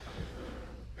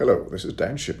Hello, this is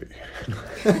Dan Shippey.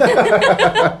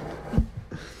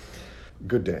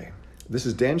 Good day. This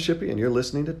is Dan Shippey, and you're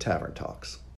listening to Tavern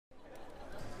Talks.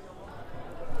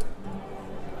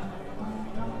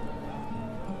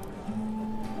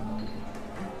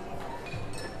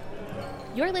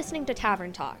 You're listening to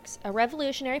Tavern Talks, a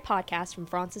revolutionary podcast from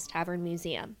Fraunces Tavern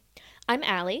Museum. I'm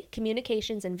Allie,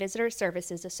 Communications and Visitor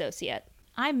Services Associate.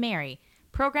 I'm Mary,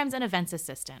 Programs and Events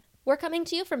Assistant. We're coming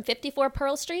to you from 54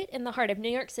 Pearl Street in the heart of New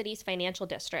York City's financial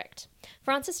district.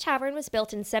 Fraunces Tavern was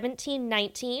built in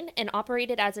 1719 and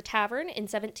operated as a tavern in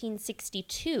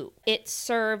 1762. It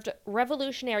served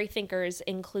revolutionary thinkers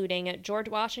including George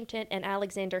Washington and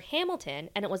Alexander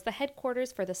Hamilton, and it was the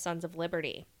headquarters for the Sons of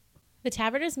Liberty. The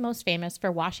tavern is most famous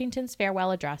for Washington's farewell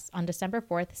address on December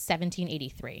 4th,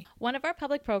 1783. One of our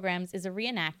public programs is a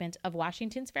reenactment of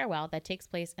Washington's farewell that takes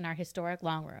place in our historic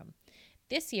Long Room.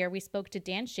 This year, we spoke to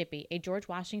Dan Shippey, a George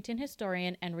Washington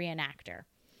historian and reenactor.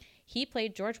 He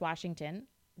played George Washington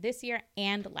this year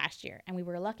and last year, and we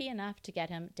were lucky enough to get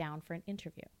him down for an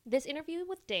interview. This interview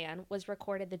with Dan was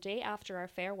recorded the day after our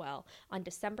farewell on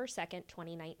December 2nd,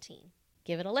 2019.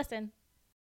 Give it a listen.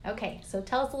 Okay, so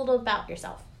tell us a little about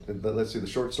yourself. Let's see, the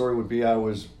short story would be I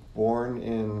was born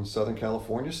in Southern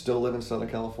California, still live in Southern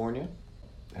California,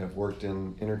 have worked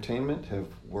in entertainment, have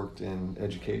worked in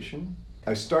education.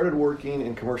 I started working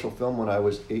in commercial film when I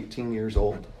was 18 years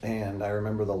old, and I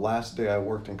remember the last day I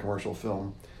worked in commercial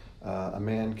film, a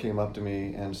man came up to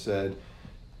me and said,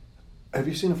 "Have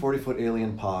you seen a 40-foot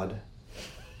alien pod?"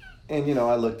 And,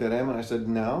 I looked at him and I said,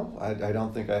 "No, I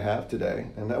don't think I have today."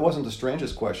 And that wasn't the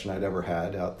strangest question I'd ever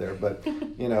had out there, but,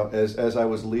 as I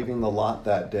was leaving the lot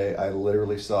that day, I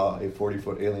literally saw a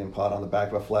 40-foot alien pod on the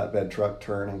back of a flatbed truck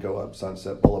turn and go up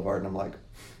Sunset Boulevard, and I'm like,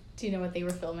 do you know what they were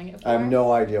filming it for? I have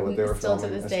no idea what they were filming. Still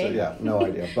to this day? Yeah, no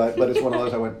idea. But it's one of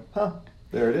those I went,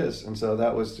 there it is. And so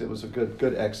it was a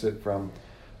good exit from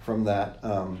that.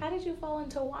 How did you fall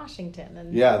into Washington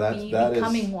and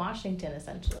becoming Washington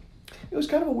essentially? It was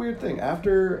kind of a weird thing.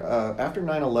 After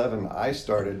 9/11, I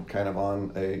started kind of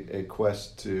on a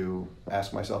quest to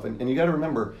ask myself, and you got to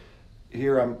remember,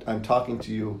 here I'm talking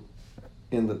to you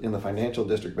in the financial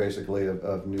district basically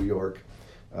of New York,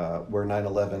 where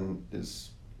 9/11 is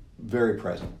very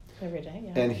present. Every day,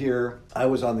 yeah. And here, I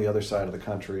was on the other side of the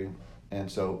country, and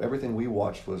so everything we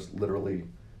watched was literally,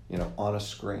 on a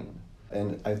screen.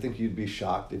 And I think you'd be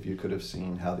shocked if you could have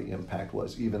seen how the impact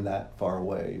was, even that far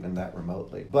away, even that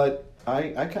remotely. But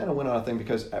I kind of went on a thing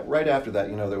because right after that,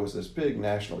 there was this big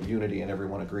national unity and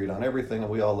everyone agreed on everything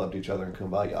and we all loved each other and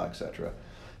kumbaya, etc.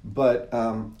 But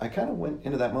I kind of went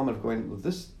into that moment of going, well,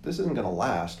 this isn't going to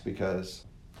last because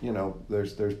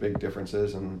there's big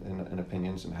differences in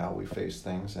opinions and how we face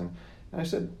things. And I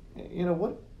said,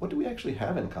 what do we actually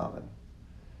have in common?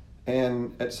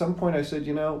 And at some point I said,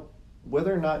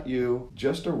 whether or not you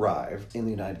just arrived in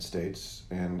the United States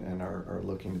and are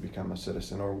looking to become a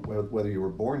citizen, or whether you were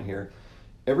born here,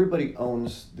 everybody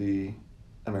owns the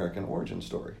American origin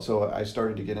story. So I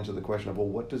started to get into the question of, well,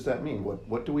 what does that mean?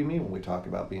 What do we mean when we talk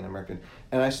about being American?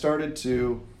 And I started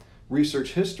to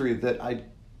research history that I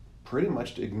pretty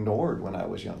much ignored when I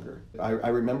was younger. I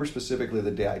remember specifically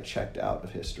the day I checked out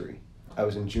of history. I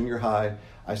was in junior high.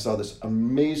 I saw this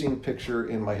amazing picture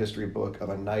in my history book of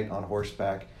a knight on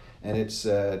horseback, and it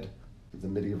said the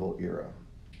medieval era.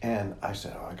 And I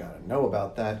said, I gotta know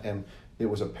about that. And it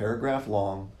was a paragraph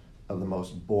long of the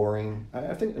most boring,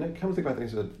 I think, and I come to think about it, I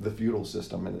said the feudal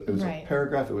system. And it was a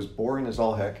paragraph, it was boring as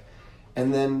all heck.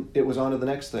 And then it was on to the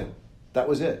next thing. That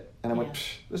was it. And I went,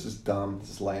 this is dumb, this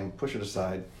is lame, push it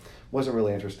aside. Wasn't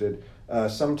really interested.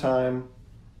 Sometime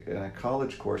in a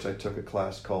college course, I took a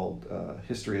class called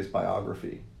History as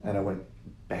Biography. And I went,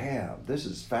 bam, this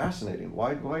is fascinating.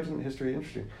 Why isn't history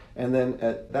interesting? And then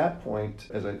at that point,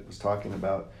 as I was talking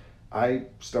about, I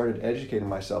started educating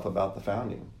myself about the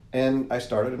founding. And I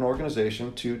started an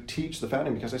organization to teach the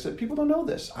founding because I said, people don't know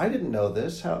this. I didn't know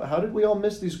this. How did we all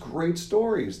miss these great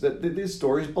stories? That these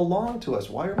stories belong to us.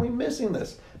 Why are we missing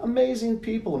this? Amazing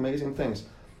people, amazing things.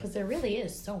 Because there really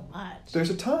is so much. There's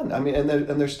a ton. I mean, and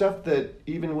there's stuff that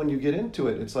even when you get into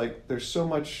it, it's like there's so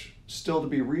much still to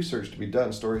be researched, to be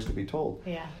done, stories to be told.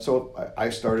 Yeah. So I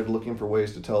started looking for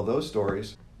ways to tell those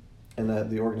stories, and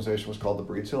the organization was called the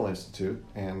Breeds Hill Institute,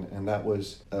 and that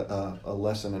was a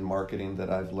lesson in marketing that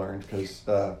I've learned because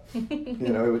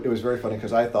it was very funny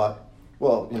because I thought,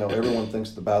 well, everyone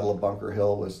thinks the Battle of Bunker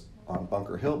Hill was on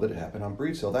Bunker Hill, but it happened on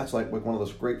Breeds Hill. That's like one of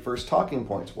those great first talking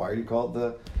points. Why are you called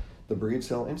the Breeds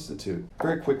Hill Institute?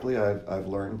 Very quickly, I've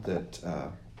learned that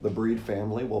the Breed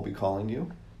family will be calling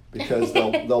you because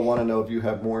they'll want to know if you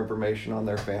have more information on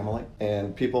their family,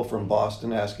 and people from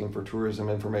Boston asking for tourism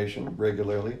information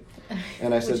regularly.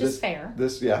 And I said, which is fair.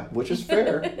 Which is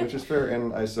fair,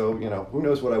 And who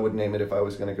knows what I would name it if I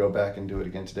was going to go back and do it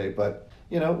again today. But,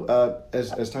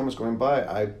 as time was going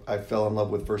by, I fell in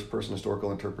love with first-person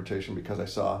historical interpretation because I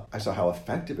saw how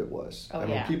effective it was.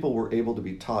 People were able to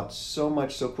be taught so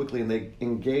much so quickly, and they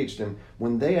engaged. And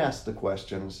when they asked the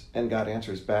questions and got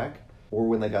answers back, or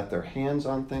when they got their hands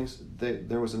on things,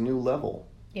 there was a new level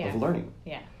of learning.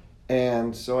 Yeah.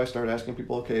 And so I started asking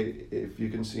people, okay, if you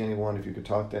can see anyone, if you could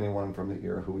talk to anyone from the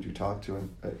era, who would you talk to? And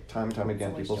time and time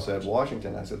again, people said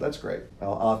Washington. I said, that's great.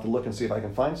 I'll have to look and see if I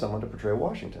can find someone to portray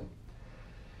Washington.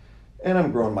 And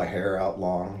I'm growing my hair out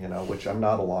long, which I'm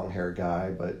not a long hair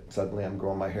guy, but suddenly I'm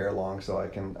growing my hair long so I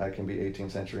can be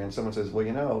 18th century. And someone says, well,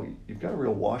 you've got a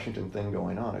real Washington thing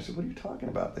going on. I said, what are you talking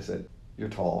about? They said, you're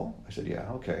tall. I said,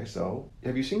 yeah, okay. So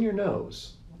have you seen your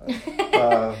nose?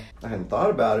 I hadn't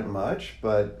thought about it much,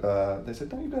 but they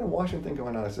said, no, you've got a Washington thing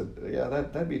going on. I said, yeah,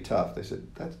 that'd be tough. They said,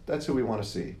 that's who we want to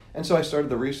see. And so I started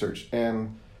the research,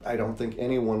 and I don't think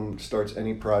anyone starts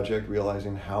any project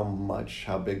realizing how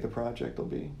big the project will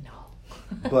be. No.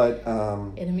 But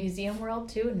in a museum world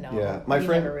too? No. Yeah, my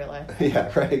friend never realized.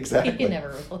 Yeah, right, exactly. You never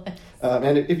realized.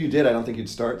 And if you did, I don't think you'd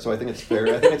start. So I think it's fair.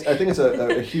 I think it's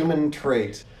a human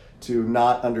trait to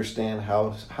not understand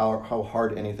how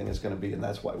hard anything is going to be, and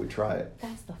that's why we try it.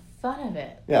 That's the fun of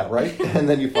it. Yeah, right? And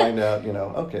then you find out,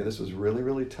 okay, this was really,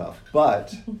 really tough,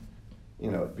 but,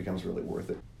 it becomes really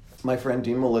worth it. My friend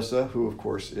Dean Melissa, who, of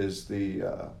course, is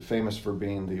famous for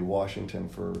being the Washington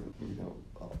for,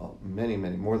 many,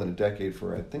 more than a decade,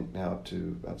 for I think now up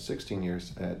to about 16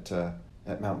 years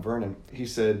at Mount Vernon, he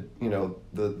said,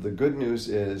 the good news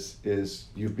is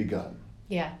you've begun.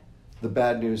 Yeah. The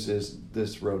bad news is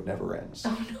this road never ends.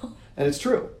 Oh, no. And it's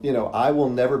true. I will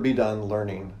never be done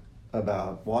learning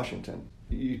about Washington.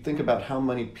 You think about how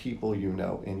many people you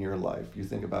know in your life. You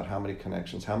think about how many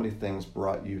connections, how many things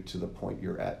brought you to the point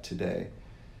you're at today.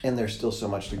 And there's still so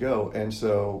much to go. And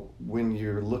so when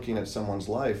you're looking at someone's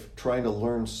life, trying to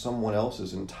learn someone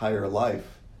else's entire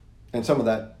life, and some of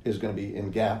that is going to be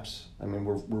in gaps. I mean,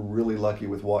 we're really lucky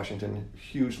with Washington,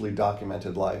 hugely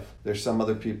documented life. There's some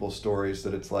other people's stories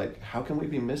that it's like, how can we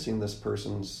be missing this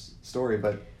person's story?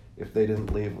 But if they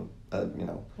didn't leave,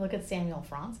 Look at Samuel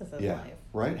Francis' life.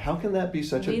 Right? How can that be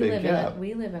such a big gap?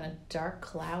 We live in a dark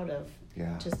cloud of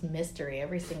just mystery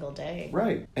every single day.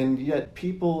 Right. And yet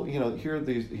people, he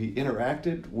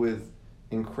interacted with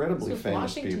incredibly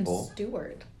famous Washington people.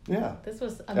 Stewart. Yeah. This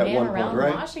was a At man one around point,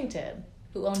 right? Washington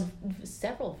who owned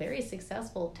several very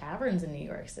successful taverns in New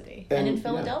York City and in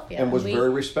Philadelphia. And was very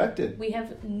respected. We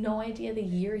have no idea the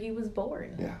year he was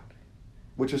born. Yeah.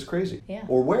 Which is crazy. Yeah.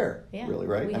 Or where, yeah. really,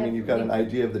 right? You've got an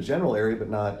idea of the general area, but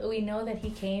not... We know that he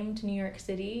came to New York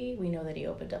City. We know that he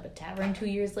opened up a tavern 2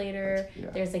 years later. Yeah.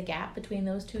 There's a gap between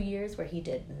those 2 years where he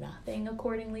did nothing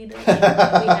accordingly to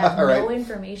the We have no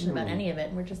information about any of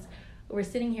it. And we're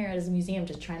sitting here as a museum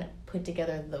just trying to put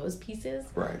together those pieces.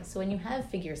 Right. So when you have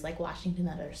figures like Washington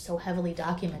that are so heavily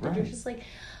documented, you're just like,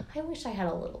 I wish I had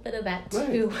a little bit of that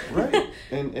too. Right.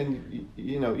 And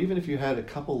even if you had a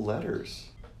couple letters,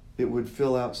 it would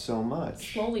fill out so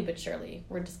much. Slowly but surely,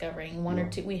 we're discovering one or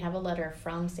two. We have a letter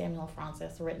from Samuel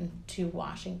Francis written to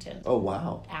Washington. Oh,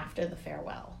 wow. After the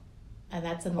farewell. And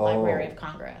that's in the Library of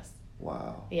Congress.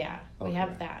 Wow. Yeah, we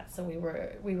have that. So we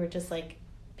were just like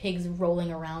pigs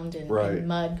rolling around in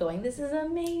mud going, this is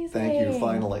amazing. Thank you,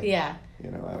 finally. Yeah.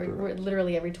 After... We're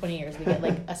literally every 20 years we get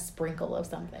like a sprinkle of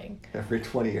something. Every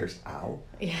 20 years. Ow.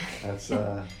 Yeah.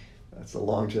 That's a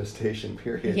long gestation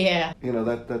period. Yeah.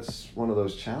 That's one of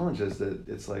those challenges that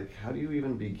it's like, how do you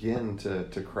even begin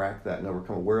to crack that and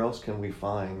overcome it? Where else can we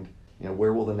find,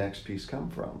 where will the next piece come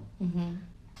from?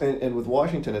 Mm-hmm. And with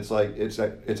Washington, it's like, it's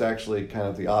actually kind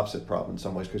of the opposite problem in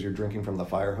some ways, because you're drinking from the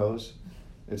fire hose.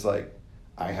 It's like,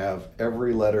 I have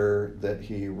every letter that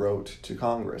he wrote to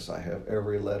Congress. I have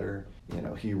every letter,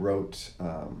 he wrote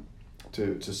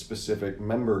to specific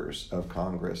members of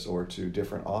Congress or to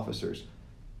different officers.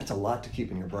 It's a lot to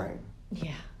keep in your brain.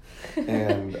 Yeah.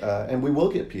 and we will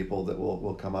get people that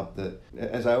will come up that,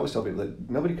 as I always tell people,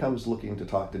 that nobody comes looking to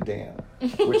talk to Dan,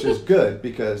 which is good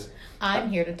because... I'm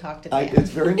here to talk to Dan. It's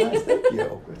very nice, thank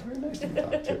you. It's very nice to be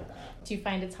talked to. Do you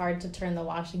find it's hard to turn the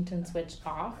Washington switch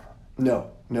off?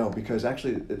 No, because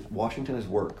actually Washington is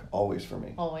work, always for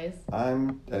me. Always?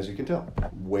 I'm, as you can tell,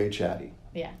 way chatty.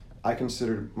 Yeah. I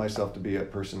consider myself to be a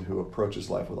person who approaches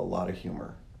life with a lot of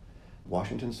humor.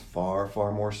 Washington's far,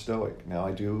 far more stoic. Now,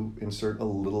 I do insert a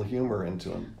little humor into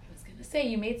him. I was going to say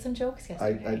you made some jokes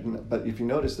yesterday. But if you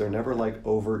notice, they're never like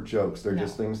overt jokes. They're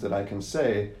just things that I can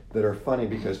say that are funny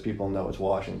because people know it's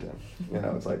Washington.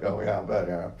 It's like, oh yeah, but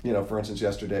yeah. For instance,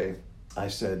 yesterday I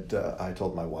said, I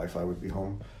told my wife I would be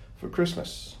home for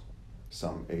Christmas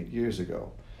some 8 years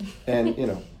ago.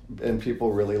 And, and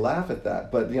people really laugh at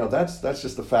that. But, that's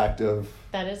just the fact of...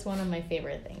 That is one of my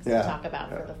favorite things to talk about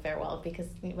for the farewell, because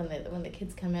when the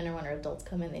kids come in or when our adults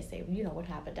come in, they say, what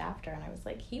happened after? And I was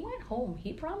like, he went home.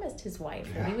 He promised his wife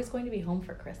that he was going to be home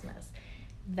for Christmas.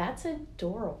 That's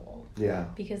adorable. Yeah.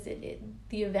 Because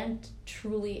the event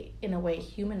truly, in a way,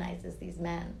 humanizes these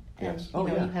men. And, Yes.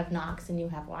 you have Knox and you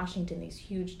have Washington, these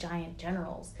huge, giant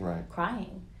generals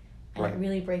crying. And it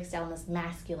really breaks down this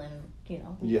masculine,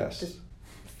 Yes. just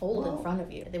fold in front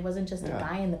of you. It wasn't just a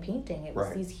guy in the painting. It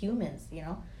was these humans,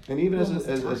 And even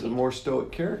as a more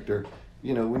stoic character,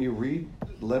 when you read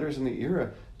letters in the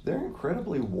era, they're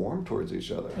incredibly warm towards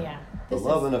each other. Yeah. The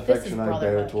love and affection I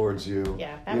bear towards you.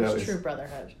 Yeah, that was true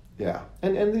brotherhood. Yeah.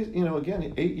 And these,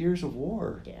 again, 8 years of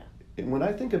war. Yeah. When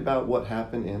I think about what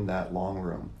happened in that long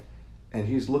room, and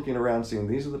he's looking around seeing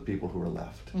these are the people who are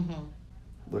left. Mm-hmm.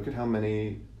 Look at how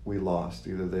many we lost.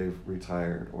 Either they've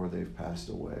retired or they've passed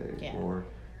away or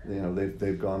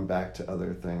they've gone back to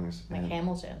other things. Like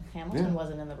Hamilton. Hamilton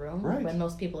wasn't in the room when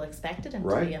most people expected him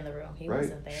to be in the room. He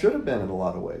wasn't there. Should have been in a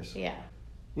lot of ways. Yeah.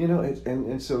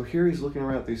 And so here he's looking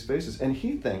around at these faces, and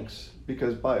he thinks,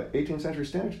 because by 18th century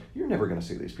standards, you're never going to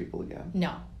see these people again.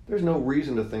 No. There's no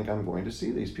reason to think I'm going to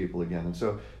see these people again. And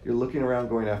so you're looking around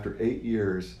going after 8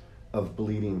 years of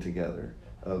bleeding together,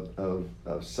 of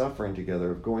suffering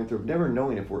together, of going through, never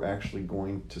knowing if we're actually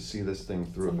going to see this thing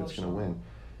through, if it's going to win.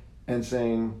 And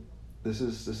saying, this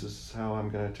is how I'm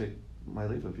going to take my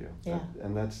leave of you. Yeah.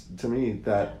 And that's, to me,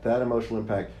 that emotional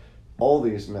impact. All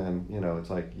these men, it's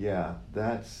like,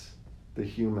 that's the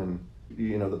human,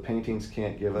 the paintings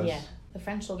can't give us. Yeah, the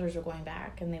French soldiers were going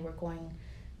back, and they were going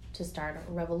to start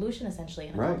a revolution, essentially,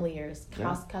 in a couple of years.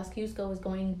 Kosciuszko was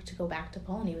going to go back to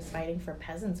Poland. He was fighting for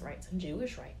peasants' rights and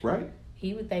Jewish rights. Right.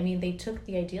 They took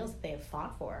the ideals that they have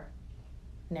fought for,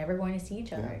 never going to see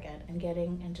each other again,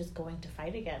 and just going to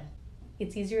fight again.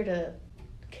 It's easier to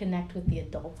connect with the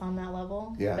adults on that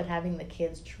level, but having the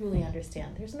kids truly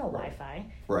understand there's no Wi-Fi.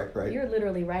 Right. You're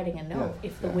literally writing a note.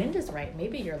 If the wind is right,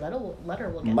 maybe your letter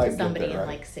will get to somebody in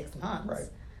like 6 months. Right.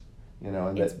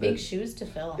 And it's big shoes to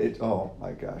fill. Oh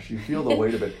my gosh, you feel the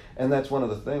weight of it. And that's one of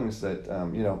the things that,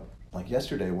 like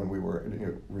yesterday when we were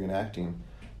reenacting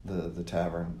the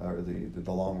tavern, or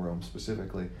the long room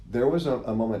specifically, there was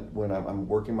a moment when I'm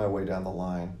working my way down the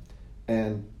line,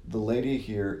 and the lady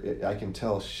here, I can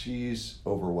tell she's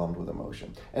overwhelmed with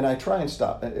emotion. And I try and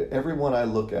stop. Everyone I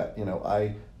look at,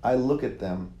 I look at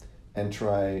them and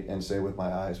try and say with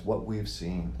my eyes what we've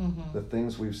seen, the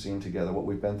things we've seen together, what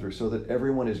we've been through, so that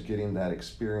everyone is getting that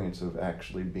experience of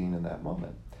actually being in that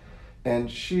moment. And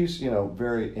she's,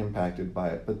 very impacted by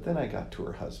it. But then I got to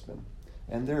her husband,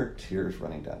 and there are tears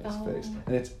running down his face.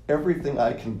 And it's everything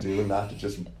I can do not to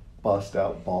just bust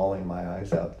out bawling my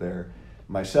eyes out there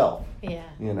myself. Yeah.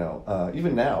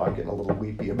 Even now I'm getting a little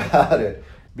weepy about it,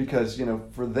 because,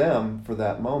 for them, for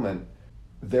that moment,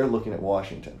 they're looking at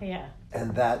Washington. Yeah.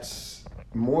 And that's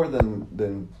more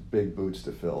than big boots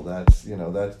to fill. That's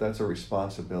a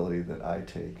responsibility that I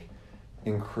take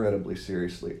incredibly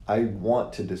seriously. I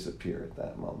want to disappear at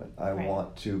that moment. I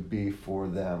want to be for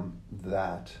them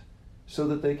that, so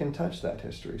that they can touch that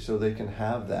history, so they can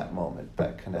have that moment,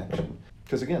 that connection.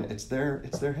 Because again, it's their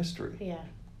history. Yeah.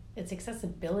 It's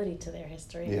accessibility to their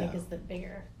history, I think, is the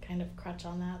bigger kind of crutch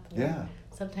on that.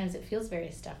 Sometimes it feels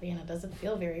very stuffy, and it doesn't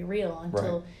feel very real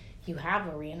until you have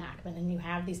a reenactment and you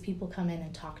have these people come in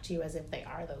and talk to you as if they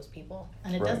are those people.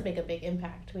 And it does make a big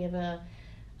impact. We have a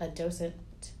docent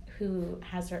who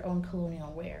has her own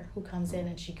colonial wear, who comes in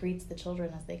and she greets the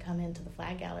children as they come into the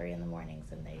flag gallery in the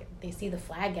mornings, and they see the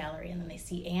flag gallery, and then they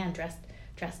see Anne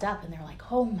dressed up, and they're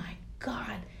like, oh my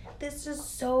God, this is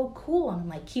so cool. And I'm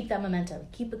like, keep that momentum,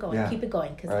 keep it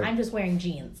going, because I'm just wearing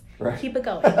jeans. Keep it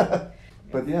going.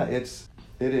 But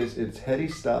it's heady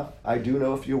stuff. I do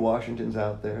know a few Washingtons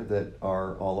out there that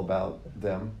are all about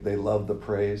them. They love the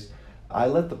praise. I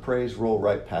let the praise roll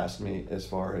right past me, as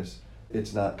far as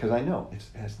it's not, because I know it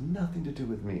has nothing to do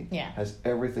with me. Yeah. It has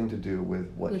everything to do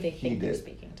with what who they he think did. They're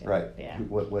speaking to. Right. Yeah.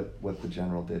 What the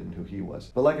general did and who he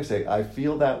was. But like I say, I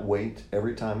feel that weight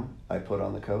every time I put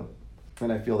on the coat,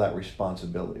 and I feel that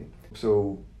responsibility.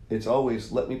 So it's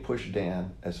always, let me push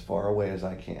Dan as far away as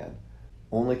I can,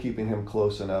 only keeping him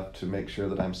close enough to make sure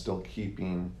that I'm still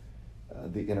keeping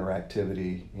the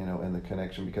interactivity, and the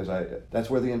connection, because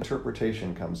that's where the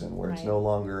interpretation comes in, where it's no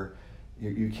longer,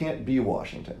 you can't be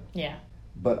Washington. Yeah.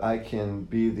 but I can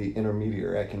be the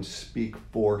intermediary. I can speak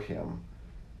for him.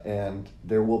 And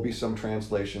there will be some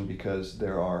translation because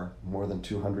there are more than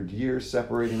 200 years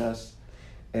separating us,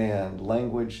 and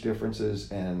language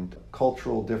differences and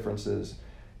cultural differences.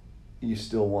 You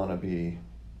still want to be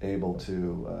able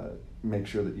to make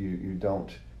sure that you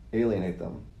don't alienate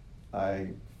them. I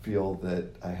feel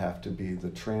that I have to be the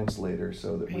translator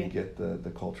so that we get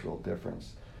the cultural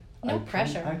difference. No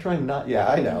pressure. I try not. Yeah,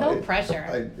 I know. No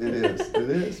pressure. It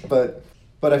is. But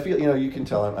I feel, you can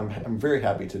tell I'm very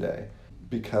happy today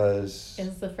because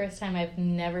it's the first time I've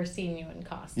never seen you in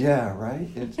costume. Yeah, right.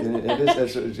 It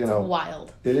is. It's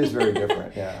wild. It is very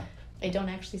different. Yeah. I don't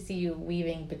actually see you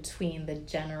weaving between the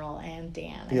general and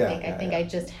Dan. I think I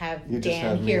just have you Dan just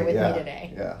have here with me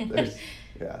today.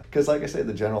 Yeah. Because like I say,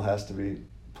 the general has to be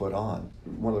put on.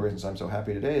 One of the reasons I'm so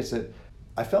happy today is that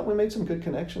I felt we made some good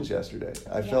connections yesterday.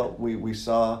 I felt we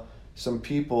saw some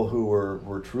people who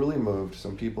were truly moved,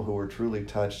 some people who were truly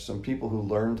touched, some people who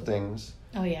learned things.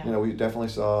 Oh yeah. We definitely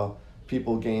saw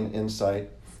people gain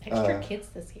insight. Extra kids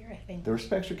this year, I think. There were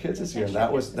some extra kids this year, and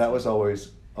that was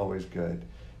always good.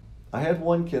 I had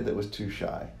one kid that was too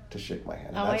shy to shake my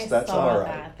hand. That's saw all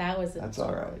right. That's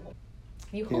all right.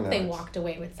 You hope they walked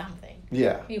away with something.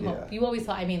 Yeah. You hope. You always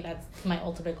thought. I mean, that's my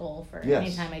ultimate goal for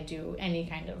anytime I do any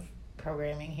kind of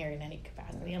programming here in any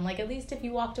capacity. I'm like, at least if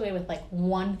you walked away with like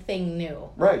one thing new,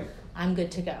 right? I'm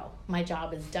good to go. My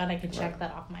job is done. I can check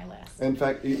that off my list. In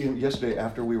fact, yesterday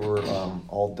after we were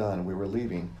all done, we were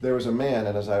leaving. There was a man,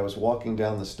 and as I was walking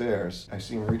down the stairs, I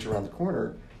see him reach around the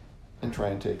corner and try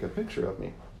and take a picture of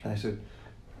me. And I said,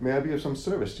 "May I be of some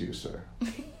service to you, sir?"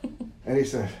 And he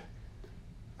said,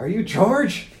 "Are you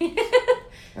George?"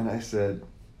 And I said,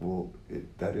 "Well,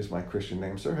 that is my Christian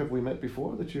name, sir. Have we met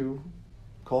before that you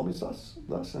call me thus?"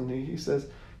 And he says,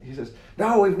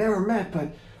 "No, we've never met,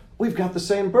 but we've got the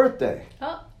same birthday."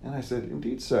 Oh. And I said,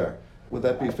 "Indeed, sir. Would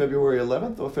that be February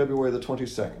 11th or February the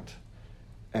 22nd?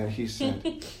 And he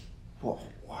said, "Well,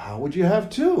 how would you have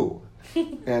two?"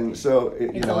 And so,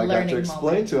 I got to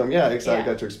explain to him. I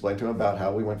got to explain to him about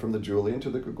how we went from the Julian to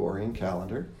the Gregorian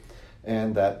calendar,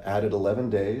 and that added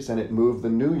 11 days, and it moved the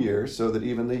new year so that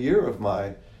even the year of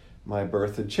my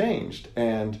birth had changed.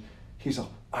 And he's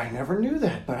all, "I never knew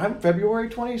that, but I'm February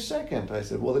 22nd. I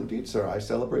said, "Well, indeed, sir, I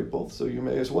celebrate both, so you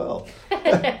may as well."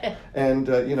 And,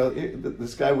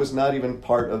 this guy was not even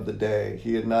part of the day.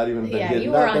 He had not even been, he had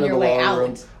not been in the long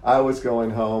room. I was going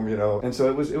home, and so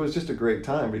it was just a great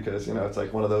time because, it's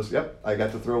like one of those, I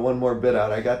got to throw one more bit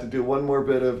out. I got to do one more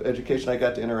bit of education. I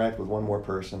got to interact with one more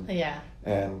person. Yeah.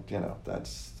 And,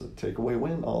 that's the takeaway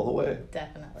win all the way.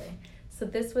 Definitely. So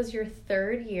this was your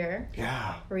third year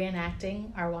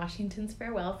reenacting our Washington's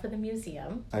Farewell for the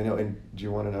museum. I know, and do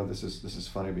you want to know, this is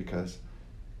funny because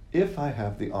if I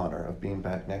have the honor of being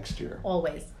back next year,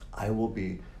 always, I will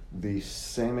be the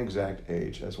same exact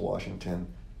age as Washington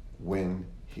when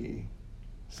he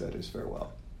said his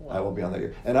farewell. Wow. I will be on that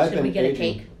year. And Should we get a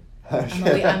cake?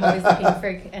 I'm always looking for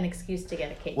an excuse to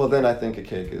get a cake. Well, then I think a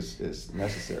cake is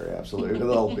necessary, absolutely.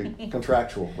 That'll be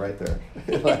contractual right there.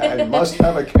 I must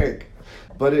have a cake.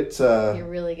 But it's you're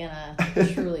really gonna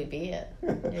truly be it.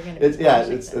 You're gonna be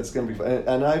it's gonna be fun.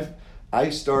 And I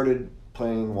started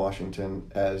playing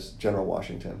Washington as General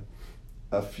Washington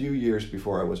a few years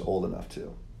before I was old enough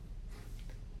to.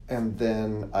 And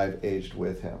then I've aged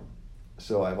with him.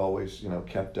 So I've always,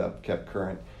 kept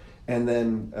current. And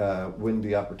then when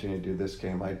the opportunity to do this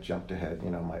came, I jumped ahead,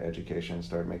 my education,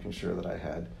 started making sure that I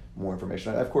had more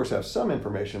information. I, of course, have some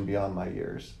information beyond my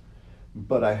years,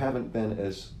 but I haven't been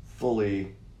as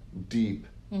fully deep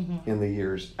in the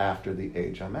years after the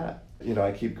age I'm at.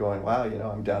 I keep going, wow,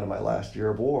 I'm down to my last year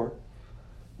of war.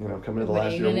 Coming to the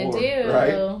last year of war,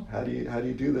 right? How do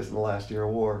you do this in the last year of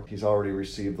war? He's already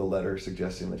received the letter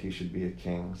suggesting that he should be a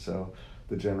king, so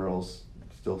the general's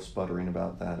still sputtering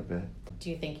about that a bit. Do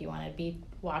you think you want to beat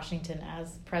Washington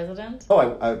as president? Oh,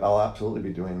 I'll absolutely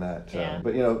be doing that. Yeah.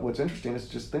 But what's interesting is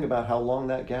just think about how long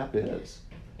that gap is.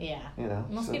 Yeah.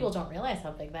 Most people don't realize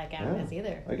how big that gap is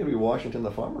either. I could be Washington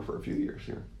the farmer for a few years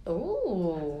here.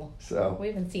 Ooh. So we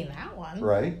haven't seen that one.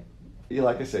 Right.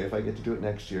 Like I say, if I get to do it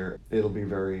next year, it'll be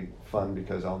very fun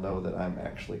because I'll know that I'm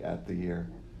actually at the year.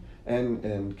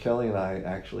 And Kelly and I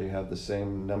actually have the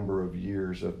same number of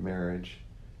years of marriage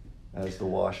as the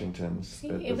Washingtons. See,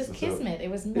 it was kismet.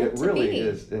 It was meant to be. It really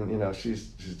is. And, she's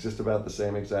just about the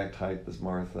same exact height as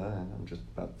Martha, and I'm just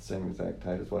about the same exact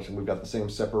height as Washington. We've got the same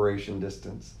separation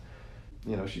distance.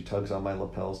 she tugs on my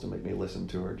lapels to make me listen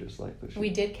to her, just like the. We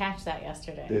did catch that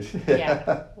yesterday.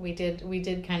 Yeah, we did. We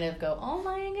did kind of go, oh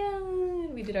my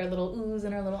god. We did our little oohs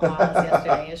and our little ahs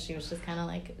yesterday, as she was just kind of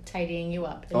like tidying you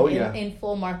up. In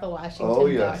full Martha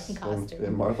Washington costume.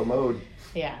 In Martha mode.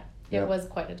 Yeah, it was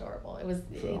quite adorable. It was.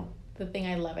 The thing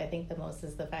I love, I think, the most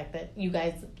is the fact that you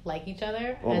guys like each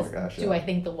other. Oh my gosh! I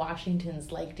think the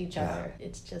Washingtons liked each other.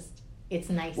 It's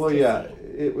nice. Well, to see.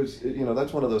 It was.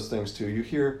 That's one of those things too. You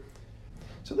hear.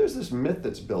 So there's this myth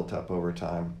that's built up over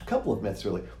time. A couple of myths,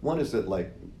 really. One is that,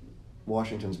 like,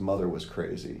 Washington's mother was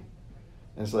crazy.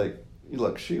 And it's like,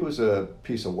 look, she was a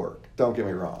piece of work. Don't get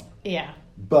me wrong. Yeah.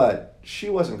 But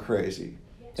she wasn't crazy.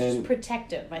 She's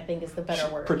protective, I think, is the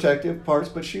better word. Protective parts,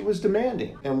 but she was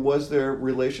demanding. And was their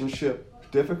relationship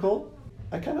difficult?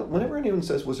 Whenever anyone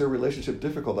says, was their relationship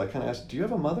difficult, I kind of ask, do you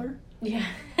have a mother? Yeah.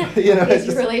 Is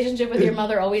your relationship with your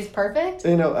mother always perfect?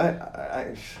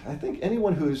 I think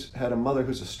anyone who's had a mother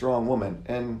who's a strong woman,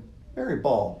 and Mary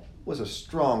Ball was a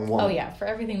strong woman. Oh yeah, for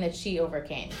everything that she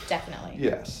overcame, definitely.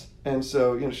 Yes. And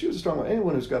so, she was a strong woman.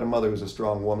 Anyone who's got a mother who's a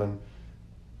strong woman,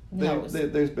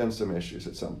 there's been some issues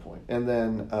at some point. And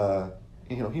then,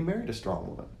 he married a strong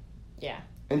woman. Yeah.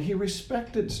 And he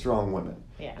respected strong women.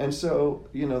 Yeah. And so,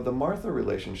 the Martha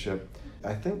relationship,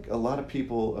 I think a lot of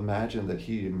people imagine that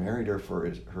he married her for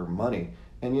her money.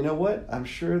 And you know what? I'm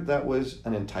sure that was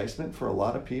an enticement for a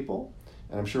lot of people.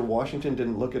 And I'm sure Washington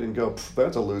didn't look at it and go,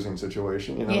 that's a losing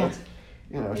situation.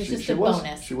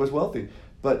 She was wealthy.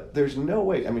 But there's no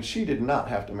way. I mean, she did not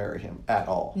have to marry him at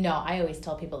all. No, I always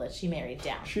tell people that she married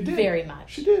down. She did. Very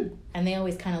much. She did. And they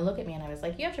always kind of look at me, and I was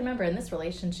like, you have to remember, in this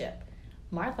relationship,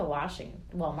 Martha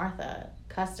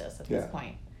Custis at this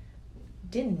point,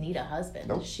 didn't need a husband.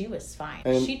 Nope. She was fine.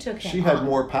 And she took him She had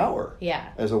more power. Yeah.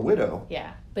 As a widow.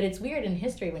 Yeah. But it's weird in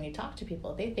history when you talk to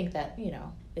people, they think that,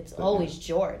 it's always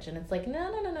George. And it's like,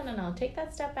 no. Take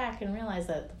that step back and realize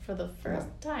that for the first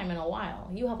time in a while,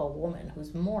 you have a woman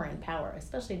who's more in power,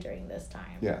 especially during this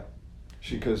time. Yeah.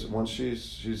 Because once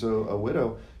she's a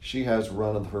widow, she has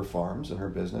run of her farms and her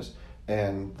business,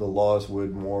 and the laws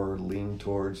would more lean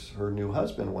towards her new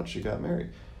husband once she got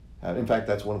married. In fact,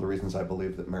 that's one of the reasons I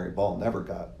believe that Mary Ball never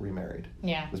got remarried.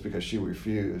 Yeah. Was because she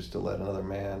refused to let another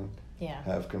man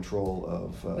have control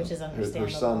of which is her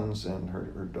sons and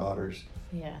her daughter's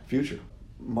future.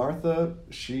 Martha,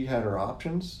 she had her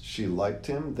options. She liked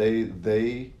him.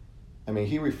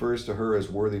 He refers to her as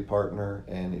worthy partner,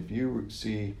 and if you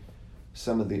see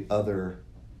some of the other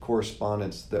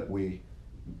correspondence that we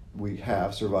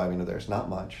have surviving to there's not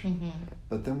much,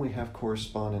 but then we have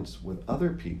correspondence with other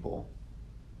people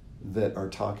that are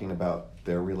talking about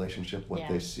their relationship, what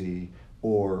they see,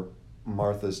 or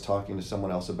Martha's talking to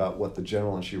someone else about what the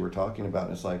general and she were talking about,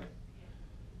 and it's like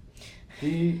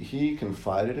he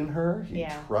confided in her, he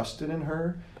trusted in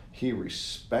her, he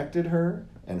respected her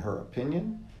and her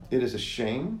opinion. It is a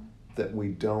shame that we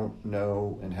don't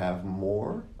know and have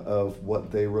more of what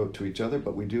they wrote to each other,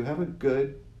 but we do have a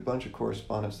good bunch of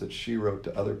correspondence that she wrote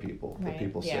to other people that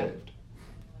people saved.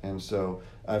 And so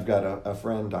I've got a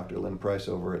friend, Dr. Lynn Price,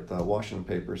 over at the Washington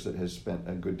Papers that has spent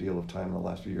a good deal of time in the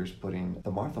last few years putting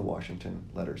the Martha Washington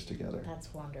letters together.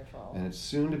 That's wonderful. And it's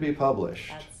soon to be published.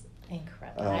 That's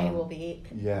incredible. I will be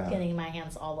getting my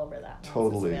hands all over that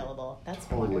once it's available. That's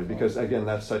wonderful. Because, again,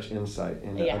 that's such insight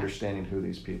into understanding who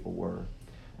these people were.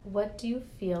 How do you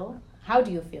feel,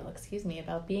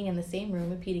 about being in the same room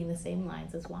repeating the same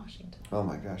lines as Washington? Oh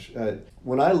my gosh.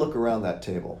 When I look around that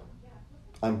table,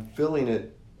 I'm filling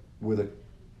it with a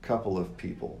couple of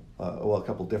people, a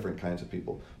couple different kinds of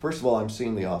people. First of all, I'm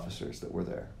seeing the officers that were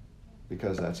there,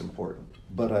 because that's important.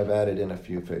 But I've added in a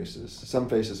few faces, some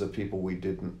faces of people we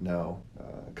didn't know.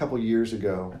 A couple years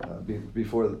ago,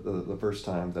 before the first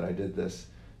time that I did this,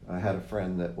 I had a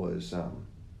friend that was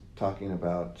talking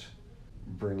about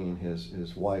bringing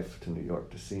his wife to New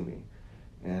York to see me,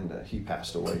 and he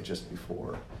passed away just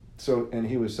before. And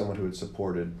he was someone who had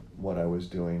supported what I was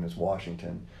doing as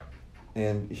Washington.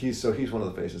 And he's one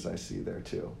of the faces I see there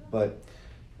too. But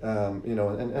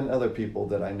and other people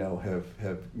that I know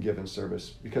have given service,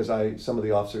 because some of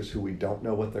the officers who we don't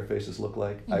know what their faces look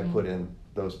like, I put in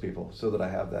those people so that I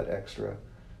have that extra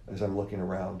as I'm looking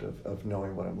around of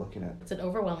knowing what I'm looking at. It's an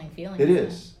overwhelming feeling. It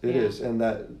is, and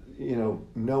that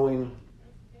knowing,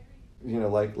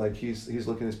 like he's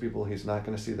looking at these people, he's not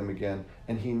going to see them again,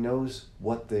 and he knows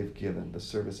what they've given, the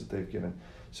service that they've given.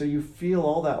 So you feel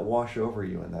all that wash over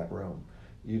you in that room.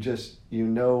 You just,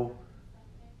 that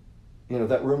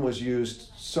room was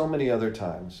used so many other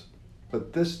times,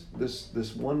 but this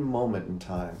one moment in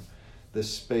time, this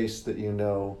space that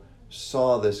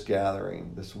saw this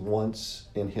gathering, this once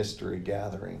in history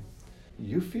gathering,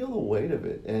 you feel the weight of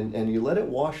it, and you let it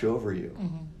wash over you.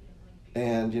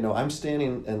 And, I'm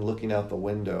standing and looking out the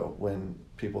window when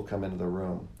people come into the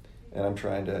room, and I'm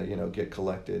trying to, get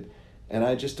collected. And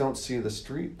I just don't see the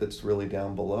street that's really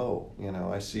down below.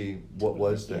 I see what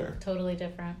was there. Totally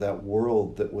different. That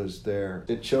world that was there.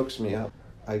 It chokes me up.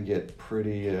 I get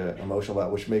pretty emotional about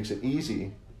it, which makes it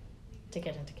easy to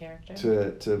get into character.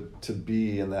 To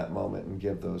be in that moment and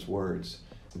give those words.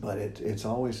 But it's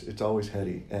always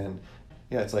heady. And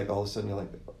yeah, it's like all of a sudden you're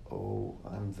like, oh,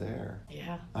 I'm there.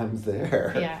 Yeah. I'm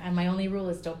there. Yeah, and my only rule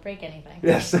is don't break anything.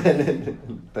 Yes,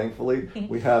 and thankfully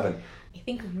we haven't. I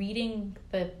think reading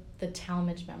the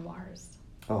Talmadge memoirs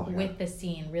with the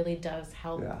scene really does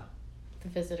help the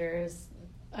visitors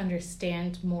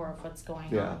understand more of what's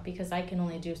going on, because I can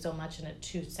only do so much in a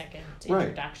 2-second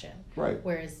introduction. Right.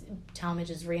 Whereas Talmadge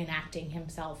is reenacting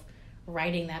himself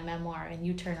writing that memoir, and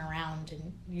you turn around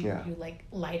and you like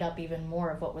light up even more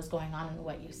of what was going on and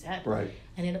what you said. Right.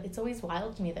 And it's always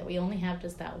wild to me that we only have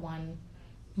just that one,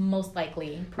 most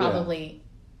likely, probably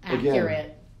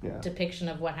accurate depiction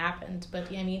of what happened. But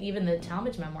I mean, even the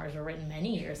Talmadge memoirs were written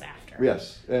many years after.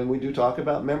 Yes, and we do talk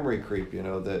about memory creep,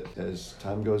 that as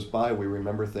time goes by, we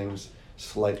remember things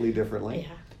slightly differently.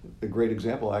 Yeah. A great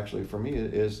example, actually, for me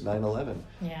is 9/11,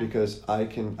 because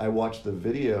I watch the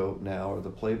video now or the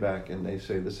playback, and they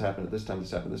say this happened at this time,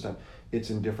 this happened at this time. It's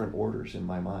in different orders in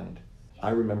my mind.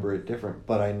 I remember it different,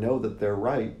 but I know that they're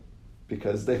right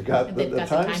because they've got the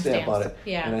timestamp on it.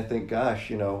 Yeah. And I think,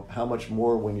 gosh, how much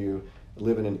more when you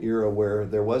live in an era where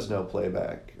there was no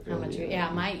playback. How much?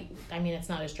 I mean, it's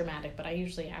not as dramatic, but I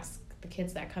usually ask the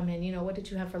kids that come in, what did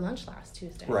you have for lunch last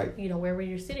Tuesday? Right. Where were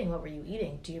you sitting? What were you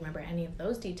eating? Do you remember any of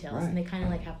those details? Right. And they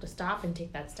kind of have to stop and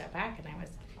take that step back. And I was,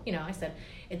 I said,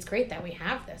 it's great that we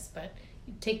have this, but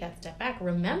you take that step back.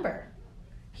 Remember,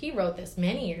 he wrote this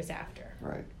many years after.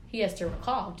 Right. He has to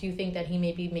recall. Do you think that he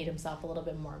maybe made himself a little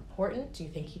bit more important? Do you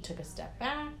think he took a step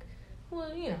back? Well,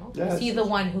 was he the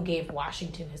one who gave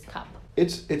Washington his cup?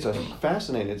 It's a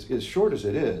fascinating. It's as short as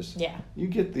it is. Yeah. You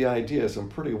get the idea of some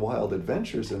pretty wild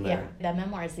adventures in there. Yeah. That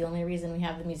memoir is the only reason we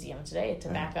have the museum today to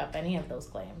back up any of those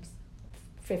claims.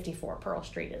 54 Pearl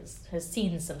Street has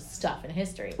seen some stuff in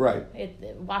history. Right.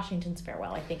 Washington's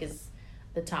farewell, I think, is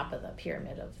the top of the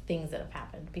pyramid of things that have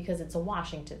happened because it's a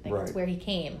Washington thing. Right. It's where he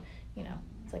came.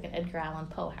 It's like an Edgar Allan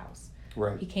Poe house.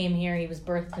 Right. He came here. He was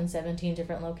birthed in 17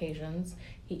 different locations.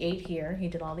 He ate here. He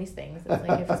did all these things. It's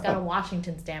like if it's got a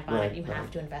Washington stamp on it, you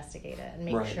have to investigate it and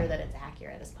make sure that it's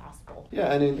accurate as possible.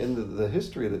 Yeah, and in the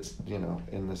history that's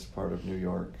in this part of New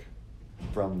York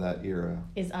from that era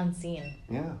is unseen.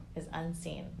 Yeah. Is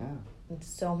unseen. Yeah. And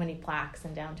so many plaques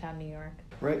in downtown New York.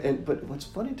 Right, but what's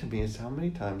funny to me is how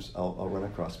many times I'll run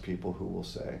across people who will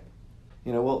say,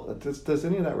 well, does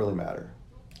any of that really matter?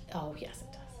 Oh yes,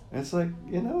 it does. And it's like,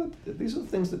 these are the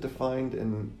things that defined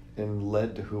and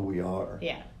led to who we are.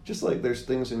 Yeah. Just like there's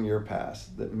things in your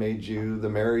past that made you the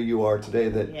Mary you are today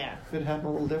that if it happened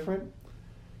a little different,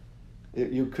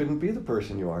 you couldn't be the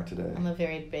person you are today. I'm a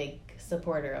very big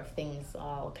supporter of things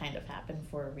all kind of happen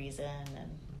for a reason,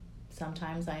 and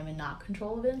sometimes I am in not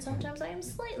control of it, and sometimes I am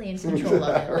slightly in control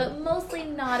of it, but mostly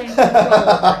not in control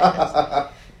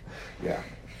of it. Yeah.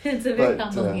 It's a very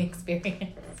humbling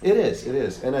experience. It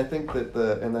is. And I think that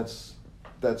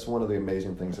that's one of the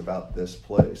amazing things about this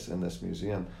place and this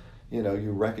museum.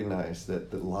 You recognize that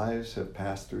the lives have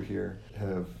passed through here,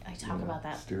 I talk about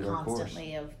that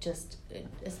constantly, of just,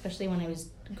 especially when I was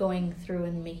going through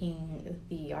and making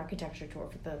the architecture tour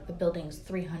for the building's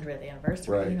 300th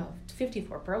anniversary. Right.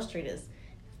 54 Pearl Street is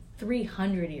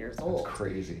 300 years old. That's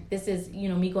crazy. This is,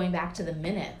 me going back to the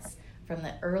minutes from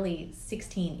the early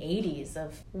 1680s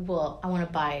of, I want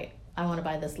to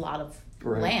buy this lot of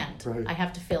land. Right. I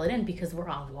have to fill it in because we're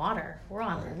on water. We're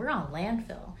on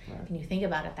landfill. Right. And you think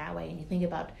about it that way, and you think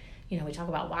about, we talk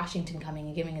about Washington coming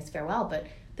and giving his farewell, but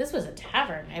this was a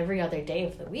tavern every other day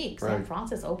of the week. Right. San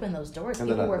Francis opened those doors. And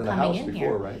people were coming in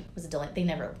here. Right? It was a delight.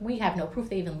 We have no proof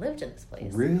they even lived in this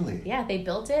place. Really? Yeah, they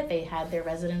built it. They had their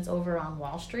residence over on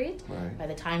Wall Street. Right. By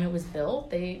the time it was built,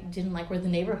 they didn't like where the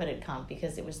neighborhood had come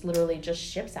because it was literally just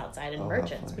ships outside and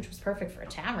merchants, which was perfect for a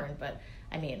tavern. But,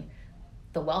 I mean,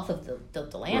 the wealth of the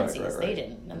Delanceys, they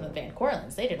didn't, and the Van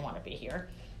Cortlandts, they didn't want to be here.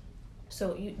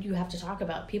 So you have to talk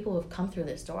about people who have come through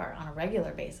this door on a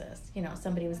regular basis.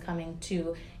 Somebody was coming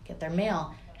to get their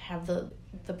mail, have the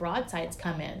broadsides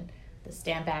come in. The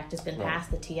Stamp Act has been passed,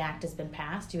 the Tea Act has been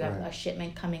passed. You have a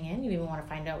shipment coming in. You even want to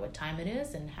find out what time it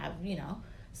is and have,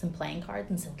 some playing cards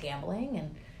and some gambling.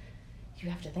 And you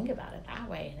have to think about it that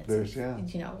way. And There's, yeah.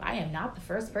 you know, I am not the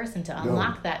first person to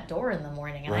unlock that door in the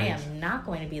morning, and I am not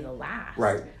going to be the last.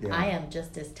 Right. Yeah. I am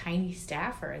just this tiny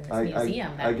staffer in this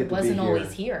museum I that wasn't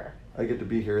always here. I get to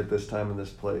be here at this time in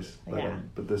this place, but, Yeah.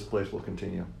 But this place will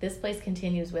continue. This place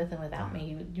continues with and without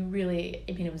me. You really,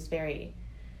 I mean, it was very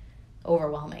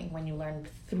overwhelming when you learn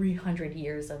 300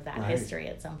 years of that history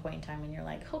at some point in time, and you're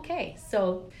like, okay,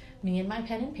 so me and my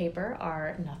pen and paper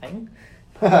are nothing.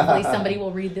 Hopefully somebody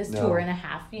will read this tour in a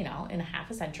half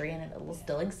a century, and it will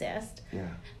still exist. Yeah.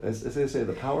 As they say,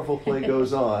 the powerful play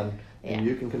goes on, and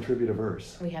you can contribute a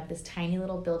verse. We have this tiny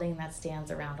little building that stands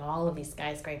around all of these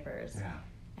skyscrapers. Yeah.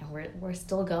 And we're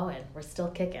still going. We're still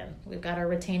kicking. We've got our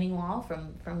retaining wall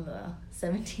from the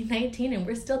 1719, and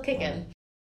we're still kicking.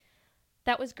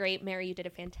 That was great, Mary. You did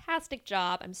a fantastic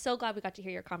job. I'm so glad we got to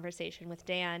hear your conversation with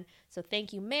Dan. So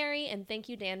thank you, Mary, and thank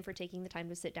you, Dan, for taking the time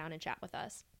to sit down and chat with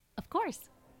us. Of course.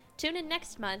 Tune in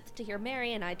next month to hear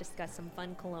Mary and I discuss some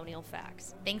fun colonial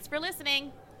facts. Thanks for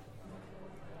listening.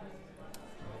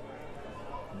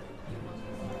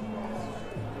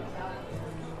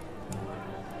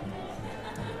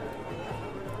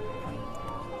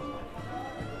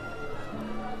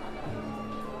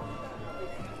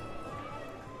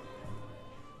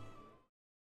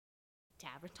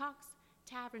 Tavern Talks,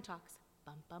 Tavern Talks,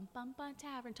 bum bum bum bum,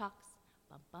 Tavern Talks,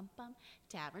 bum bum bum,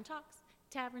 Tavern Talks,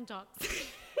 Tavern Talks.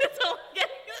 That's all I got.